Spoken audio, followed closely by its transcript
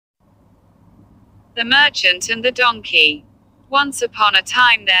The merchant and the donkey. Once upon a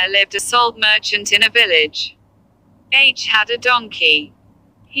time there lived a salt merchant in a village. H had a donkey.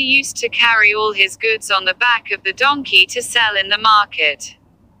 He used to carry all his goods on the back of the donkey to sell in the market.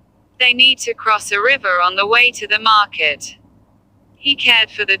 They need to cross a river on the way to the market. He cared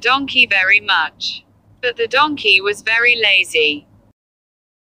for the donkey very much. But the donkey was very lazy.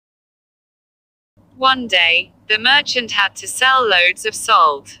 One day, the merchant had to sell loads of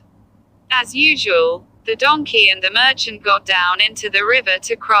salt. As usual, the donkey and the merchant got down into the river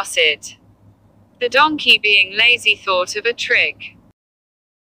to cross it. The donkey, being lazy, thought of a trick.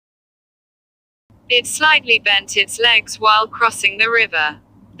 It slightly bent its legs while crossing the river.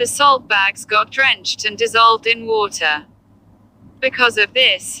 The salt bags got drenched and dissolved in water. Because of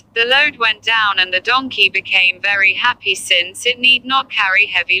this, the load went down and the donkey became very happy since it need not carry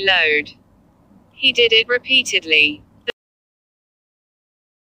heavy load. He did it repeatedly.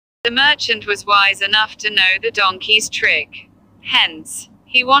 The merchant was wise enough to know the donkey's trick. Hence,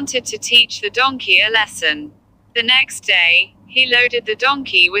 he wanted to teach the donkey a lesson. The next day, he loaded the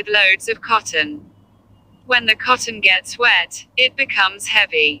donkey with loads of cotton. When the cotton gets wet, it becomes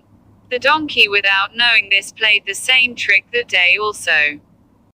heavy. The donkey, without knowing this, played the same trick that day also.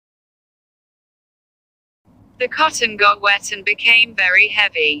 The cotton got wet and became very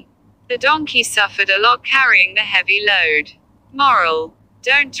heavy. The donkey suffered a lot carrying the heavy load. Moral: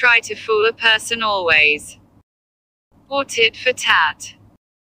 don't try to fool a person always. Or tit for tat.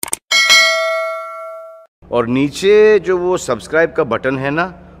 और नीचे जो वो subscribe का button है ना,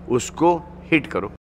 उसको hit करो।